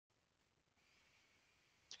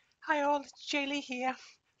Hi all, it's Julie here.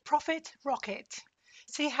 Profit Rocket.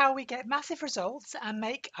 See how we get massive results and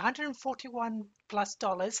make 141 plus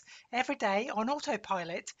dollars every day on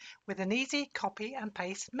autopilot with an easy copy and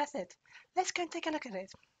paste method. Let's go and take a look at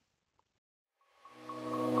it.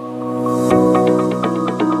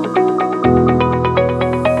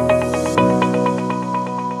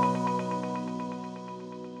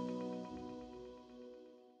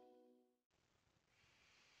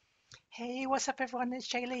 Hey, what's up everyone? It's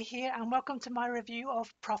Jaylee here and welcome to my review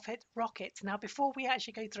of Profit Rocket. Now, before we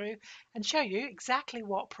actually go through and show you exactly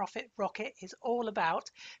what Profit Rocket is all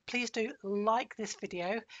about, please do like this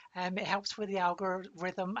video. It helps with the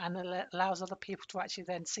algorithm and it allows other people to actually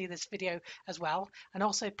then see this video as well. And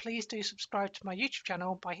also, please do subscribe to my YouTube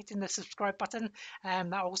channel by hitting the subscribe button.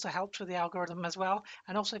 That also helps with the algorithm as well.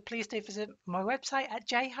 And also, please do visit my website at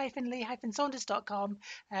j-lee-saunders.com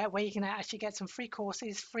where you can actually get some free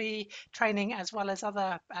courses, free training, as well as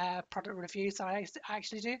other product reviews I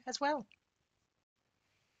actually do as well.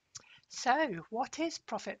 So, what is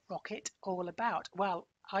Profit Rocket all about? Well,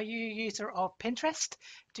 are you a user of Pinterest?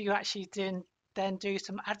 Do you actually then do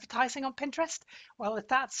some advertising on Pinterest? Well, if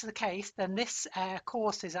that's the case, then this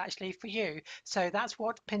course is actually for you. So that's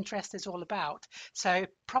what Pinterest is all about. So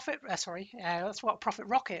that's what Profit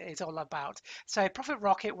Rocket is all about. So Profit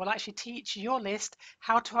Rocket will actually teach your list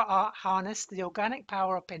how to harness the organic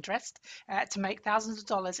power of Pinterest to make thousands of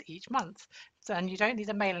dollars each month. And you don't need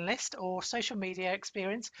a mailing list or social media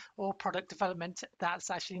experience or product development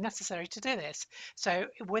that's actually necessary to do this. So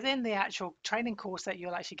within the actual training course that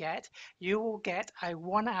you'll actually get, you will get a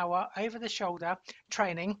 1 hour over the shoulder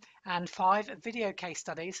training and 5 video case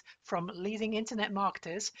studies from leading internet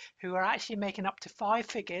marketers who are actually making up to 5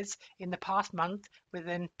 figures in the past month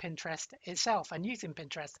within Pinterest itself and using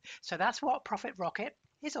Pinterest. So that's what Profit Rocket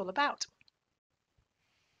is all about.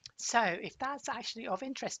 So if that's actually of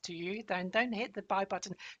interest to you, then don't hit the buy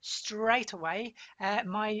button straight away.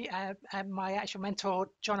 My actual mentor,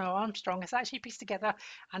 John O. Armstrong, has actually pieced together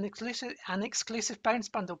an exclusive bonus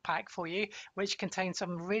bundle pack for you, which contains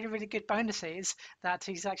some really good bonuses that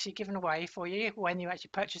he's actually given away for you when you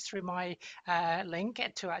actually purchase through my link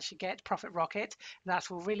to actually get Profit Rocket. That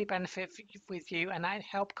will really benefit with you and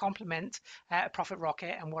help complement Profit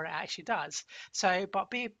Rocket and what it actually does. So,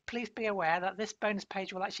 but please be aware that this bonus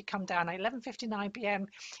page will actually come down at 11:59 p.m.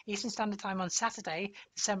 Eastern Standard Time on Saturday,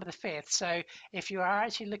 December the 5th. So if you are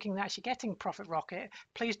actually looking at actually getting Profit Rocket,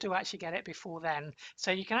 please do actually get it before then.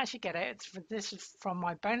 So you can actually get it. This is from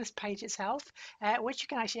my bonus page itself, which you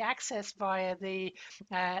can actually access via the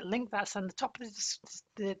link that's on the top of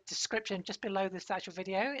the description just below this actual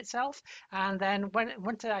video itself. And then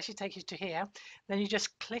once it actually takes you to here, then you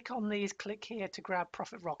just click on these, click here to grab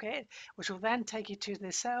Profit Rocket, which will then take you to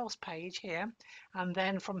the sales page here. And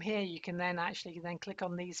then from here, you can then actually then click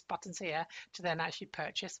on these buttons here to then actually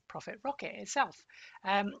purchase Profit Rocket itself.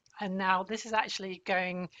 And now this is actually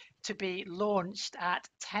going to be launched at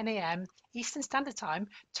 10 a.m. Eastern Standard Time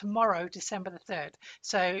tomorrow, December the 3rd.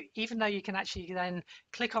 So even though you can actually then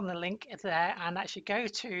click on the link there and actually go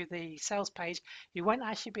to the sales page, you won't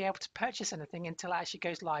actually be able to purchase anything until it actually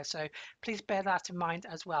goes live. So please bear that in mind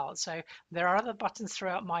as well. So there are other buttons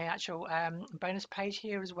throughout my actual bonus page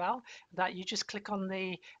here as well that you just click on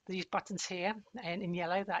these buttons here in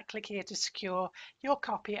yellow, that click here to secure your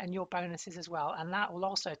copy and your bonuses as well, and that will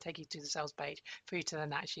also take you to the sales page for you to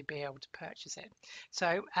then actually be able to purchase it.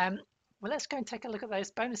 So well, let's go and take a look at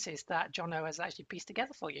those bonuses that Jono has actually pieced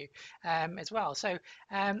together for you as well. So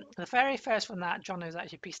the very first one that Jono has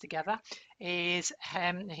actually pieced together is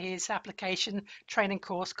his application training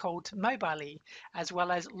course called Mobile, as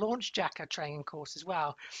well as Launch Jacker training course as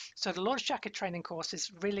well. So the Launch Jacker training course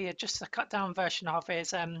is really just a cut down version of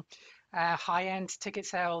his high-end ticket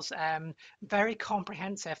sales, very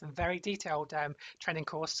comprehensive and very detailed training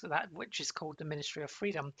course which is called the Ministry of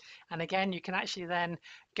Freedom. And again, you can actually then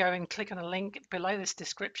go and click on a link below this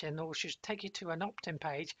description, which should take you to an opt-in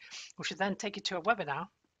page, which should then take you to a webinar.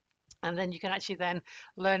 And then you can actually then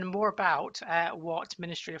learn more about what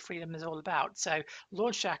Ministry of Freedom is all about. So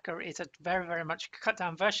Launch Tracker is a very much cut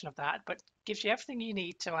down version of that, but gives you everything you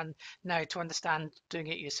need to know to understand doing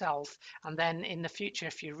it yourself. And then in the future,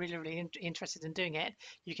 if you're really interested in doing it,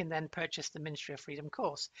 you can then purchase the Ministry of Freedom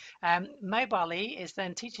course. Mobile is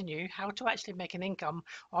then teaching you how to actually make an income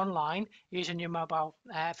online using your mobile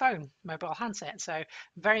phone, mobile handset. So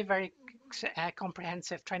very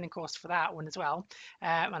comprehensive training course for that one as well.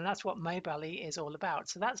 And that's what Mobile is all about.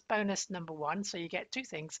 So that's bonus number one. So you get two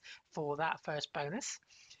things for that first bonus.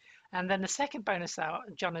 And then the second bonus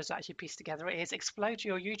that John has actually pieced together is explode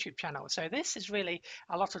your YouTube channel. So this is really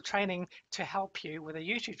a lot of training to help you with a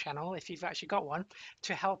YouTube channel, if you've actually got one,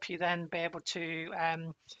 to help you then be able to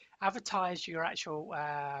advertise your actual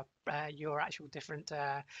different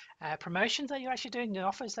promotions that you're actually doing, the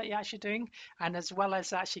offers that you're actually doing, and as well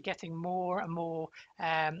as actually getting more and more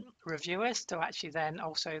reviewers to actually then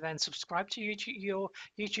also then subscribe to your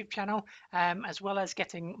YouTube channel, as well as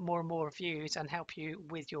getting more and more reviews and help you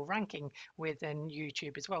with your ranking within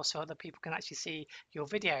YouTube as well, so other people can actually see your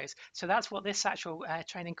videos. So that's what this actual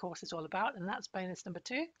training course is all about, and that's bonus number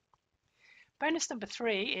 2. Bonus number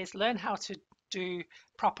 3 is learn how to do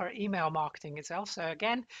proper email marketing itself. So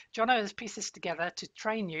again, Jono has pieced this together to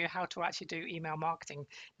train you how to actually do email marketing.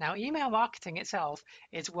 Now, email marketing itself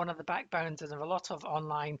is one of the backbones of a lot of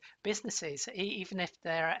online businesses, even if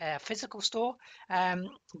they're a physical store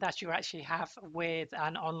that you actually have with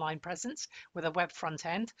an online presence, with a web front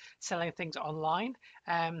end, selling things online,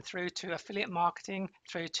 through to affiliate marketing,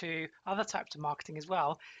 through to other types of marketing as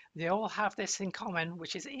well. They all have this in common,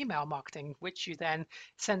 which is email marketing, which you then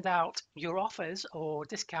send out your offers or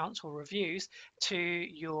discounts or reviews to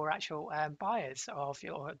your actual buyers of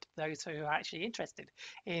those who are actually interested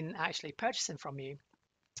in actually purchasing from you.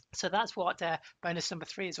 So that's what bonus number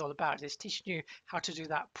 3 is all about, is teaching you how to do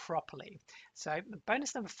that properly. So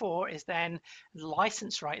bonus number 4 is then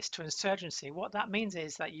license rights to insurgency. What that means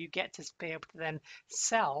is that you get to be able to then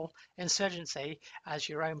sell insurgency as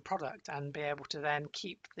your own product and be able to then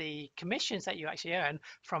keep the commissions that you actually earn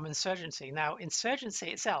from insurgency. Now, insurgency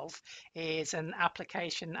itself is an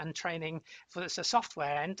application and training for it's a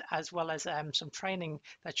software end, as well as some training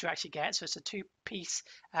that you actually get. So it's a two-piece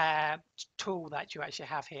tool that you actually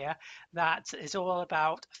have here that is all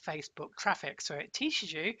about Facebook traffic. So it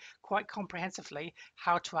teaches you quite comprehensively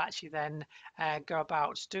how to actually then go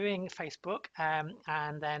about doing Facebook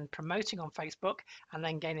and then promoting on Facebook and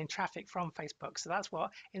then gaining traffic from Facebook. So that's what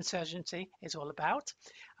insurgency is all about.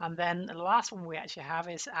 And then the last one we actually have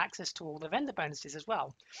is access to all the vendor bonuses as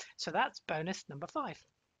well. So that's bonus number 5.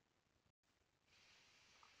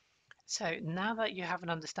 So now that you have an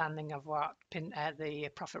understanding of what the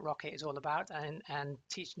Profit Rocket is all about, and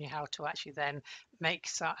teaching you how to actually then make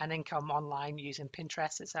an income online using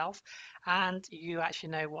Pinterest itself, and you actually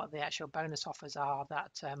know what the actual bonus offers are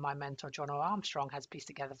that my mentor John Armstrong has pieced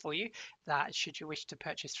together for you, that should you wish to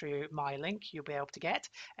purchase through my link, you'll be able to get,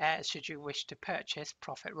 should you wish to purchase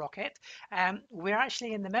Profit Rocket. We're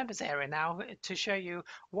actually in the members area now to show you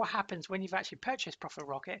what happens when you've actually purchased Profit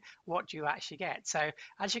Rocket, what do you actually get. So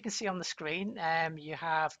as you can see on the screen, you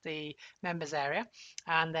have the members area,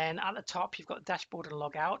 and then at the top you've got dashboard and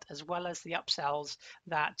logout, as well as the upsells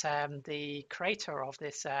that the creator of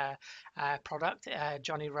this product,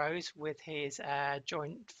 Johnny Rose, with his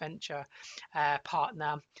joint venture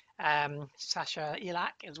partner Sasha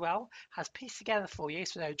Ilak as well, has pieced together for you.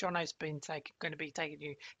 So Jono's been going to be taking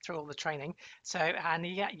you through all the training. So, and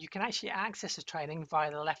you can actually access the training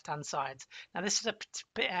via the left hand side. Now this is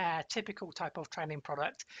a typical type of training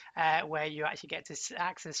product where you actually get to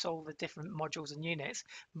access all the different modules and units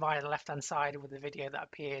via the left hand side with the video that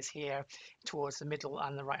appears here towards the middle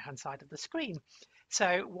and the right hand side of the screen.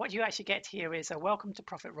 So what you actually get here is a welcome to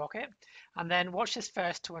Profit Rocket, and then watch this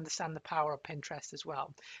first to understand the power of Pinterest as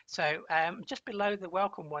well. So just below the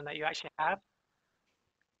welcome one that you actually have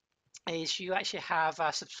is you actually have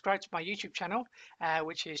subscribed to my YouTube channel,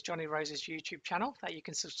 which is Johnny Rose's YouTube channel that you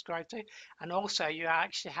can subscribe to, and also you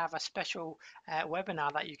actually have a special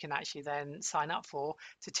webinar that you can actually then sign up for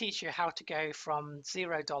to teach you how to go from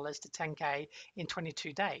 $0 to 10K in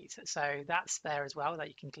 22 days. So that's there as well that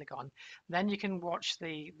you can click on. Then you can watch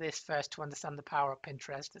this first to understand the power of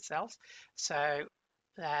Pinterest itself. So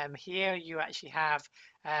here you actually have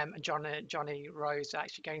Johnny Rose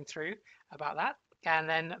actually going through about that, and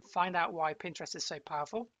then find out why Pinterest is so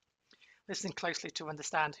powerful. Listen closely to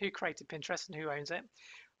understand who created Pinterest and who owns it,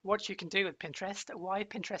 what you can do with Pinterest, why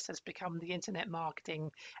Pinterest has become the internet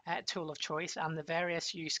marketing tool of choice, and the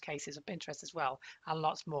various use cases of Pinterest as well, and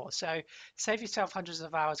lots more. So save yourself hundreds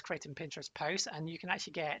of hours creating Pinterest posts, and you can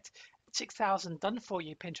actually get 6,000 done for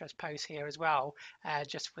you Pinterest posts here as well,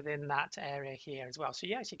 just within that area here as well. So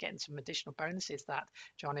you're actually getting some additional bonuses that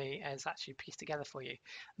Johnny has actually pieced together for you.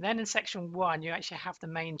 And then in section 1, you actually have the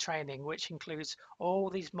main training, which includes all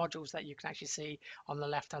these modules that you can actually see on the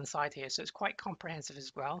left hand side here. So it's quite comprehensive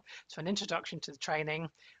as well. So an introduction to the training,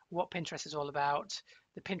 what Pinterest is all about,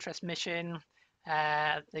 the Pinterest mission,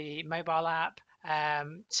 the mobile app,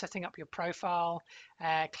 setting up your profile,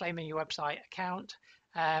 claiming your website account,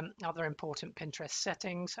 other important Pinterest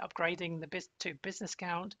settings, upgrading to business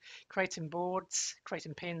account, creating boards,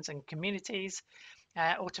 creating pins and communities,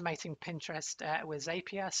 automating Pinterest with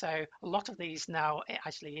Zapier. So a lot of these now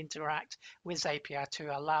actually interact with Zapier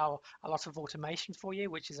to allow a lot of automation for you,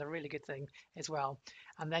 which is a really good thing as well.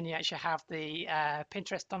 And then you actually have the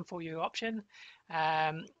Pinterest done for you option.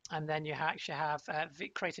 And then you actually have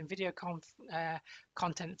creating video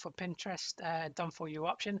content for Pinterest done for you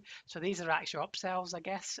option. So these are actual upsells, I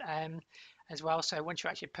guess. As well. So once you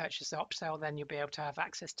actually purchase the upsell, then you'll be able to have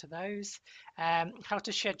access to those. How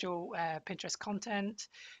to schedule Pinterest content,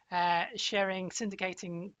 sharing,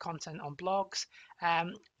 syndicating content on blogs,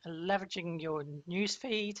 leveraging your news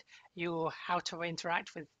feed, how to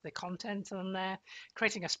interact with the content on there,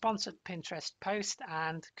 creating a sponsored Pinterest post,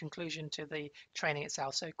 and conclusion to the training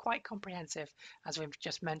itself. So quite comprehensive, as we've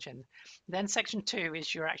just mentioned. Then section 2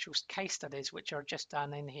 is your actual case studies, which are just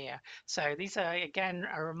done in here. So these are, again,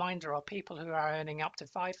 a reminder of people who are earning up to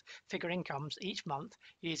 5-figure incomes each month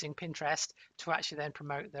using Pinterest to actually then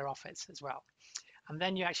promote their offers as well. And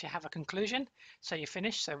then you actually have a conclusion. So you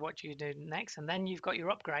finish. So what do you do next? And then you've got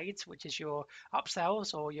your upgrades, which is your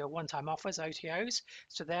upsells or your one-time offers, OTOs.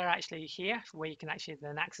 So they're actually here where you can actually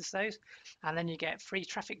then access those. And then you get free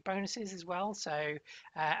traffic bonuses as well. So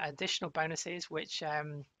additional bonuses, which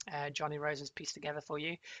Johnny Rose has pieced together for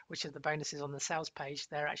you, which are the bonuses on the sales page.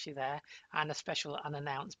 They're actually there, and a special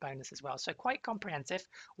unannounced bonus as well. So quite comprehensive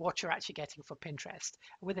what you're actually getting for Pinterest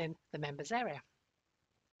within the members area.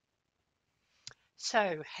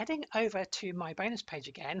 So heading over to my bonus page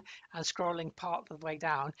again and scrolling part of the way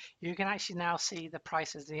down, you can actually now see the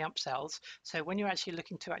prices of the upsells. So when you're actually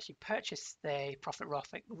looking to actually purchase the Profit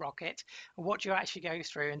Rocket, what you actually go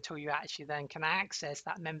through until you actually then can access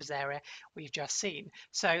that members area we've just seen.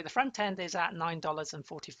 So the front end is at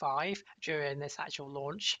 $9.45 during this actual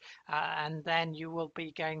launch, and then you will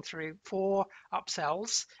be going through 4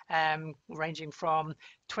 upsells ranging from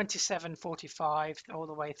 $27.45 all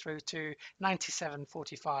the way through to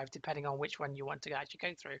 $97.45, depending on which one you want to actually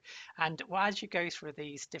go through. And as you go through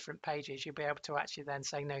these different pages, you'll be able to actually then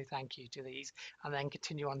say no thank you to these, and then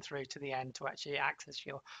continue on through to the end to actually access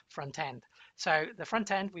your front end. So the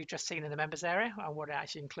front end we've just seen in the members area and what it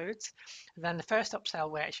actually includes. And then the first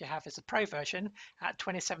upsell we actually have is the pro version at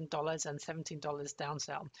 $27 and $17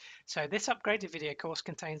 downsell. So this upgraded video course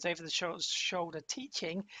contains over-the-shoulder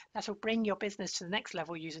teaching that will bring your business to the next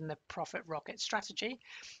level using the Profit Rocket strategy.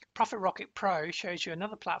 Profit Rocket Pro shows you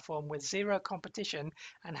another platform with zero competition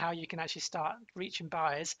and how you can actually start reaching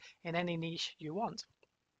buyers in any niche you want.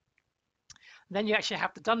 Then you actually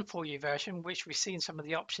have the done for you version, which we've seen some of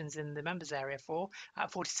the options in the members area for at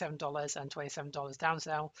 $47 and $27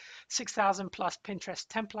 downsell, 6,000 plus Pinterest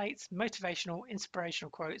templates, motivational, inspirational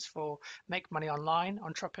quotes for make money online,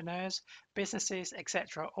 entrepreneurs, businesses,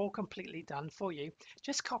 etc. All completely done for you.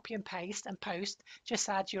 Just copy and paste and post. Just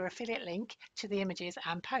add your affiliate link to the images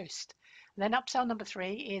and post. Then upsell number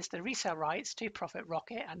 3 is the resale rights to Profit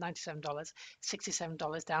Rocket at $97, $67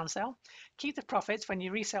 downsell. Keep the profits when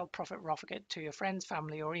you resell Profit Rocket to your friends,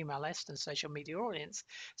 family, or email list and social media audience.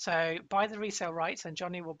 So buy the resale rights and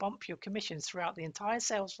Johnny will bump your commissions throughout the entire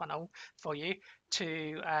sales funnel for you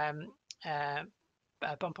to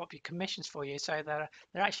bump up your commissions for you, so they're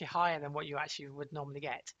actually higher than what you actually would normally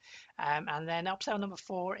get. And then upsell number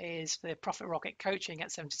 4 is the Profit Rocket coaching at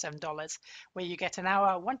 $77, where you get an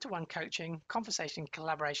hour one-to-one coaching, conversation,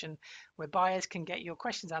 collaboration, where buyers can get your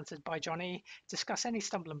questions answered by Johnny, discuss any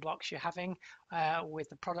stumbling blocks you're having with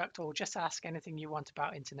the product, or just ask anything you want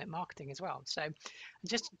about internet marketing as well. So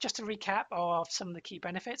just a recap of some of the key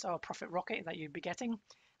benefits of Profit Rocket that you'd be getting.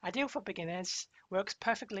 Ideal for beginners, works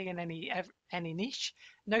perfectly in any niche,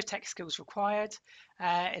 no tech skills required.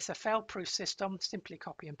 It's a fail-proof system, simply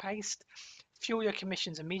copy and paste. Fuel your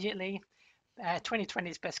commissions immediately.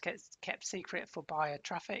 2020's best kept secret for buyer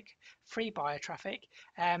traffic, free buyer traffic,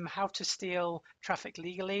 how to steal traffic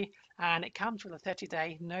legally, and it comes with a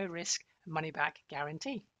 30-day no risk money back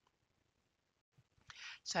guarantee.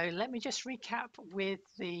 So let me just recap with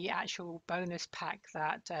the actual bonus pack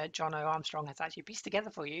that John O. Armstrong has actually pieced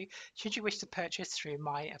together for you, should you wish to purchase through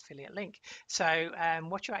my affiliate link. So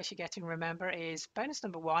what you're actually getting, remember, is bonus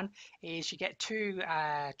number 1 is you get 2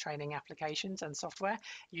 training applications and software.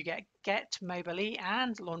 You get Mobily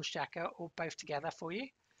and Launchjacker all both together for you.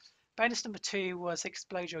 Bonus number 2 was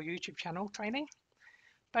Explode Your YouTube channel training.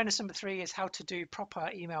 Bonus number 3 is how to do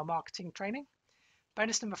proper email marketing training.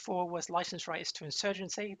 Bonus number 4 was license rights to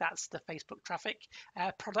insurgency. That's the Facebook traffic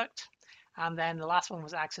product. And then the last one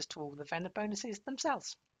was access to all the vendor bonuses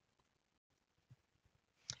themselves.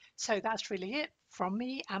 So that's really it from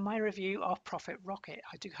me and my review of Profit Rocket.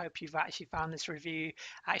 I do hope you've actually found this review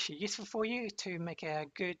actually useful for you to make a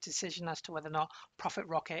good decision as to whether or not Profit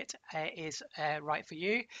Rocket is right for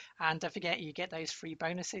you. And don't forget, you get those free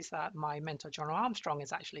bonuses that my mentor John Armstrong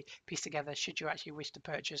has actually pieced together should you actually wish to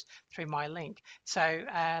purchase through my link. So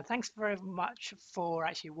thanks very much for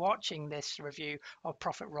actually watching this review of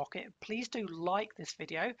Profit Rocket. Please do like this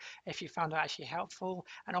video if you found it actually helpful,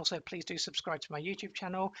 and also please do subscribe to my YouTube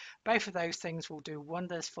channel. Both of those things will do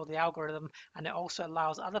wonders for the algorithm, and it also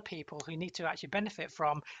allows other people who need to actually benefit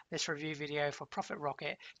from this review video for Profit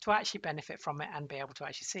Rocket to actually benefit from it and be able to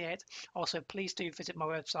actually see it. Also, please do visit my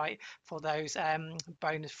website for those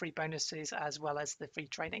free bonuses, as well as the free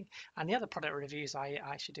training and the other product reviews I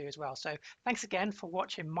actually do as well. So thanks again for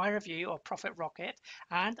watching my review of Profit Rocket,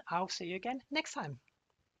 and I'll see you again next time.